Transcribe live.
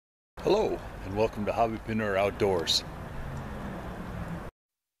Hello, and welcome to Hobbypreneur Outdoors.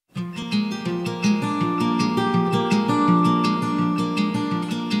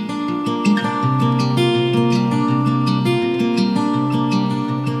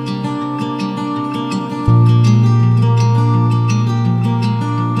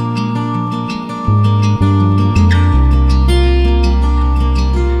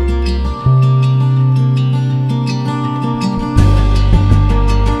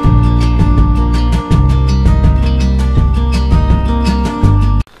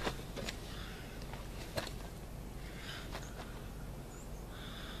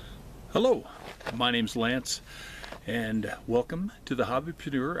 Hello, my name's Lance, and welcome to the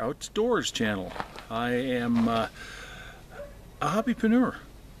Hobbypreneur Outdoors channel. I am a hobbypreneur.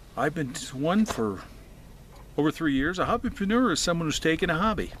 I've been one for over 3 years. A hobbypreneur is someone who's taken a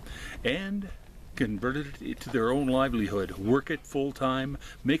hobby and converted it to their own livelihood, work it full time,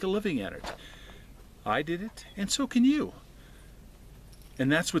 make a living at it. I did it, and so can you.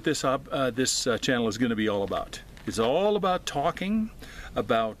 And that's what this channel is going to be all about. It's all about talking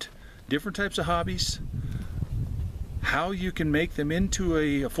about different types of hobbies, how you can make them into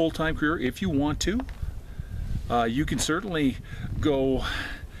a full-time career if you want to. You can certainly go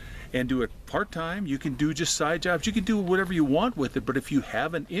and do it part-time. You can do just side jobs. You can do whatever you want with it, but if you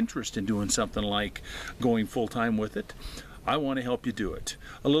have an interest in doing something like going full-time with it, I want to help you do it.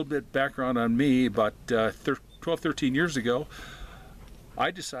 A little bit background on me. About 12-13 years ago,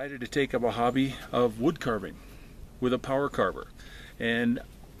 I decided to take up a hobby of wood carving with a power carver, and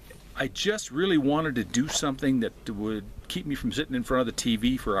I just really wanted to do something that would keep me from sitting in front of the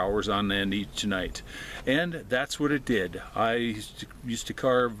TV for hours on end each night. And that's what it did. I used to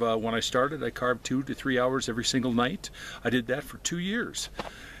carve, when I started, I carved 2 to 3 hours every single night. I did that for 2 years.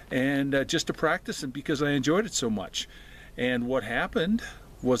 And just to practice, and because I enjoyed it so much. And what happened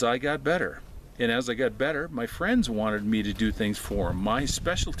was I got better. And as I got better, my friends wanted me to do things for them. My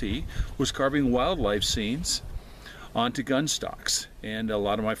specialty was carving wildlife scenes onto gun stocks, and a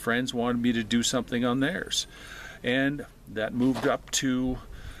lot of my friends wanted me to do something on theirs, and that moved up to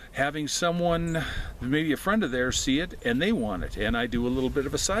having someone, maybe a friend of theirs, see it and they want it, and I do a little bit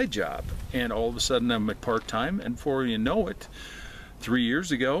of a side job, and all of a sudden I'm at part-time, and before you know it, 3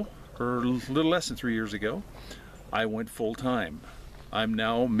 years ago, or a little less than 3 years ago, I went full-time. I'm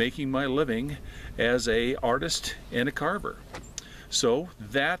now making my living as an artist and a carver. So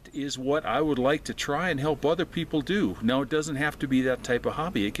that is what I would like to try and help other people do. Now, it doesn't have to be that type of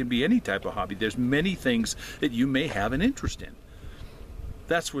hobby. It can be any type of hobby. There's many things that you may have an interest in.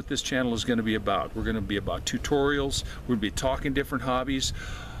 That's what this channel is going to be about. We're going to be about tutorials. We're going to be talking different hobbies.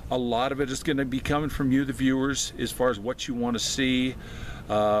 A lot of it is going to be coming from you, the viewers, as far as what you want to see,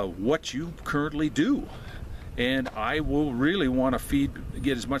 what you currently do. And I will really want to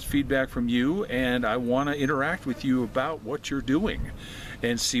get as much feedback from you, and I want to interact with you about what you're doing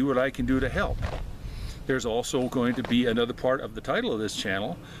and see what I can do to help. There's also going to be another part of the title of this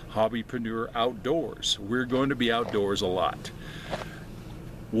channel, Hobbypreneur Outdoors. We're going to be outdoors a lot.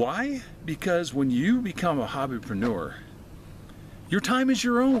 Why? Because when you become a hobbypreneur, your time is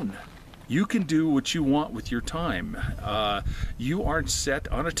your own. You can do what you want with your time. You aren't set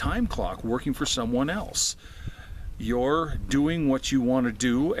on a time clock working for someone else. You're doing what you want to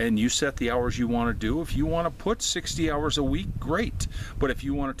do, and you set the hours you want to do. If you want to put 60 hours a week, great. But if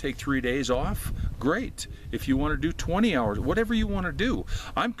you want to take 3 days off, great. If you want to do 20 hours, whatever you want to do.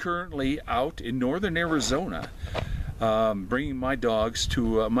 I'm currently out in northern Arizona bringing my dogs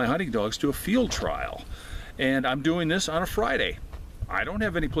to my hunting dogs to a field trial, and I'm doing this on a Friday. I don't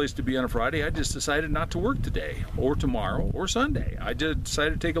have any place to be on a Friday. I just decided not to work today or tomorrow or Sunday. I just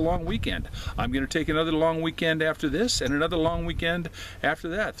decided to take a long weekend. I'm going to take another long weekend after this and another long weekend after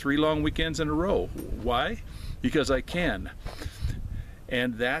that. 3 long weekends in a row. Why? Because I can.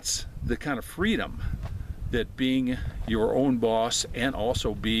 And that's the kind of freedom that being your own boss and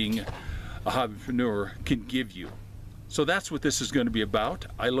also being a hobbypreneur can give you. So that's what this is going to be about.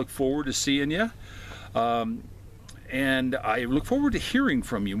 I look forward to seeing you. And I look forward to hearing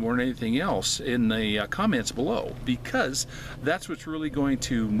from you more than anything else in the comments below, because that's what's really going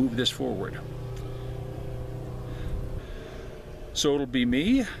to move this forward. So it'll be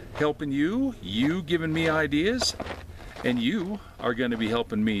me helping you, you giving me ideas, and you are going to be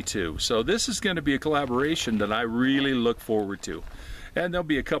helping me too. So this is going to be a collaboration that I really look forward to. And there'll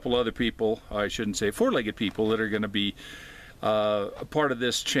be a couple other people, I shouldn't say four-legged people, that are going to be a part of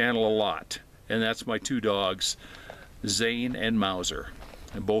this channel a lot. And that's my 2 dogs, Zane and Mauser,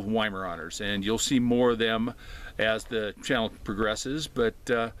 and both Weimaraners, and you'll see more of them as the channel progresses. But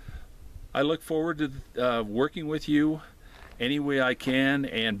I look forward to working with you any way I can,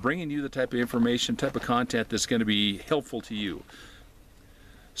 and bringing you the type of information, type of content that's going to be helpful to you.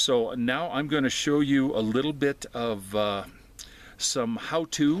 So now I'm going to show you a little bit of some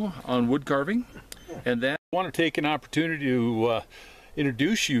how-to on wood carving, and then I want to take an opportunity to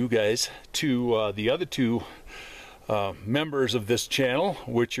introduce you guys to the other two members of this channel,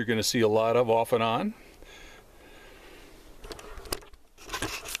 which you're going to see a lot of off and on.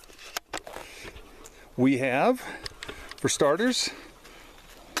 We have, for starters,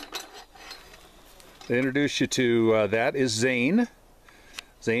 to introduce you to that is Zane.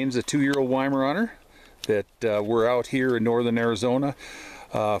 Zane's a 2-year-old Weimaraner that we're out here in northern Arizona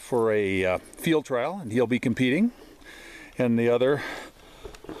for a field trial, and he'll be competing. And the other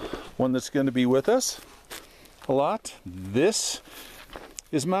one that's going to be with us a lot, this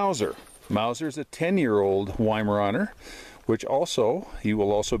is Mauser. Mauser's a 10-year-old Weimaraner, which also, he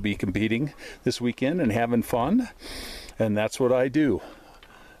will also be competing this weekend and having fun. And that's what I do.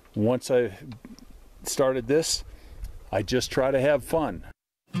 Once I started this, I just try to have fun.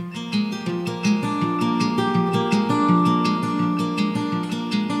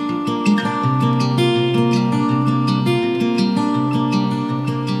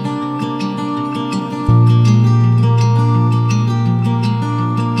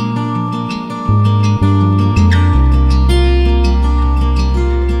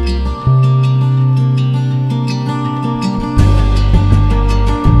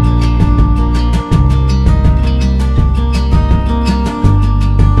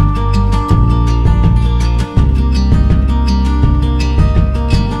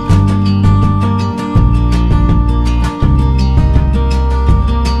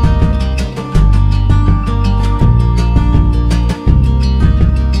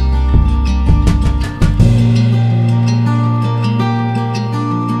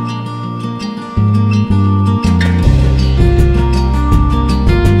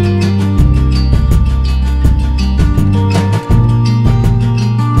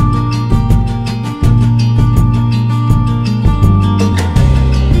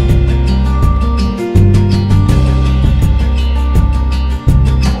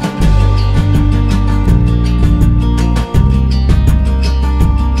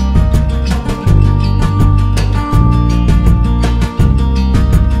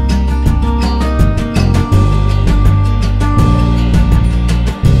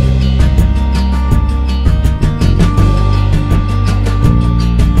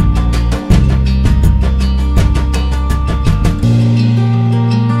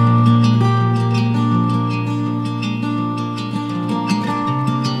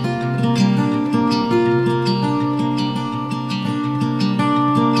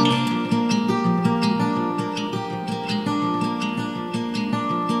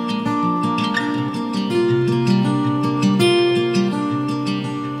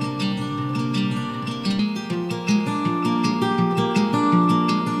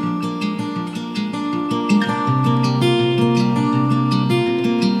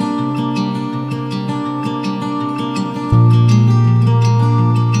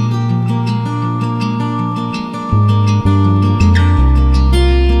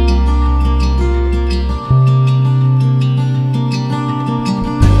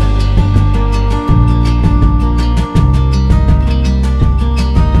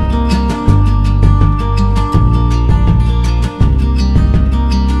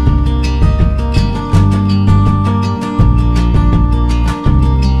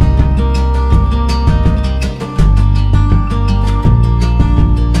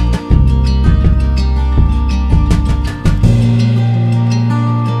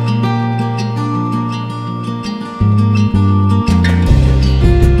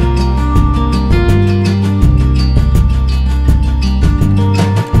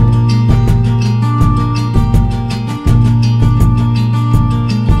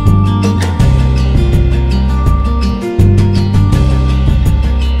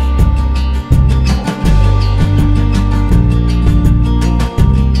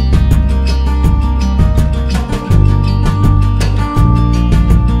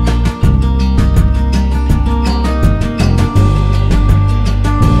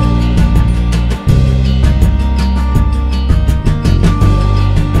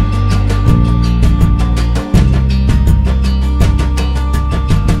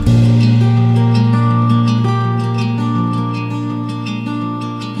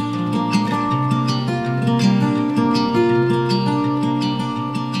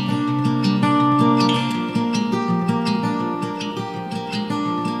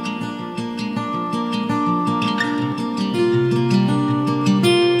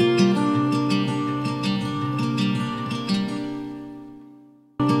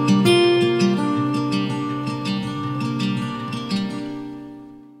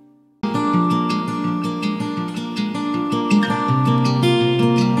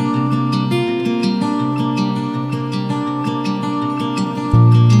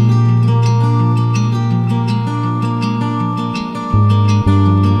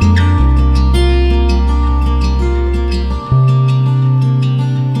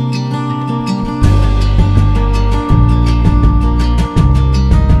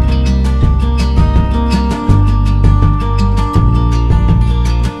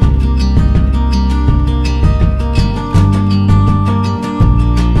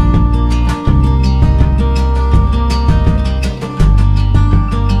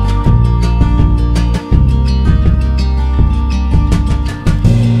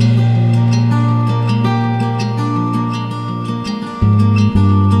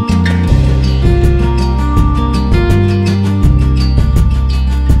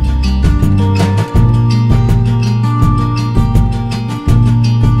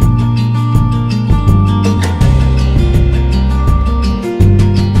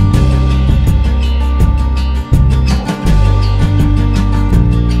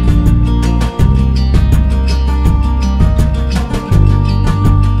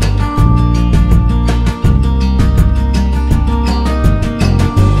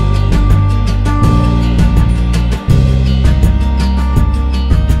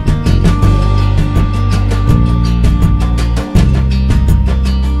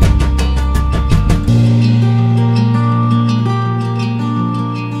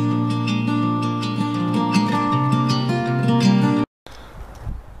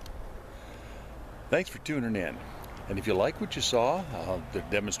 Thanks for tuning in. And if you like what you saw, the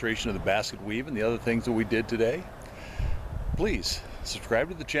demonstration of the basket weave and the other things that we did today, please subscribe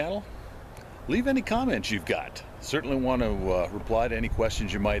to the channel. Leave any comments you've got. Certainly want to reply to any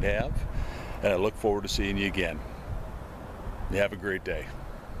questions you might have. And I look forward to seeing you again. You have a great day.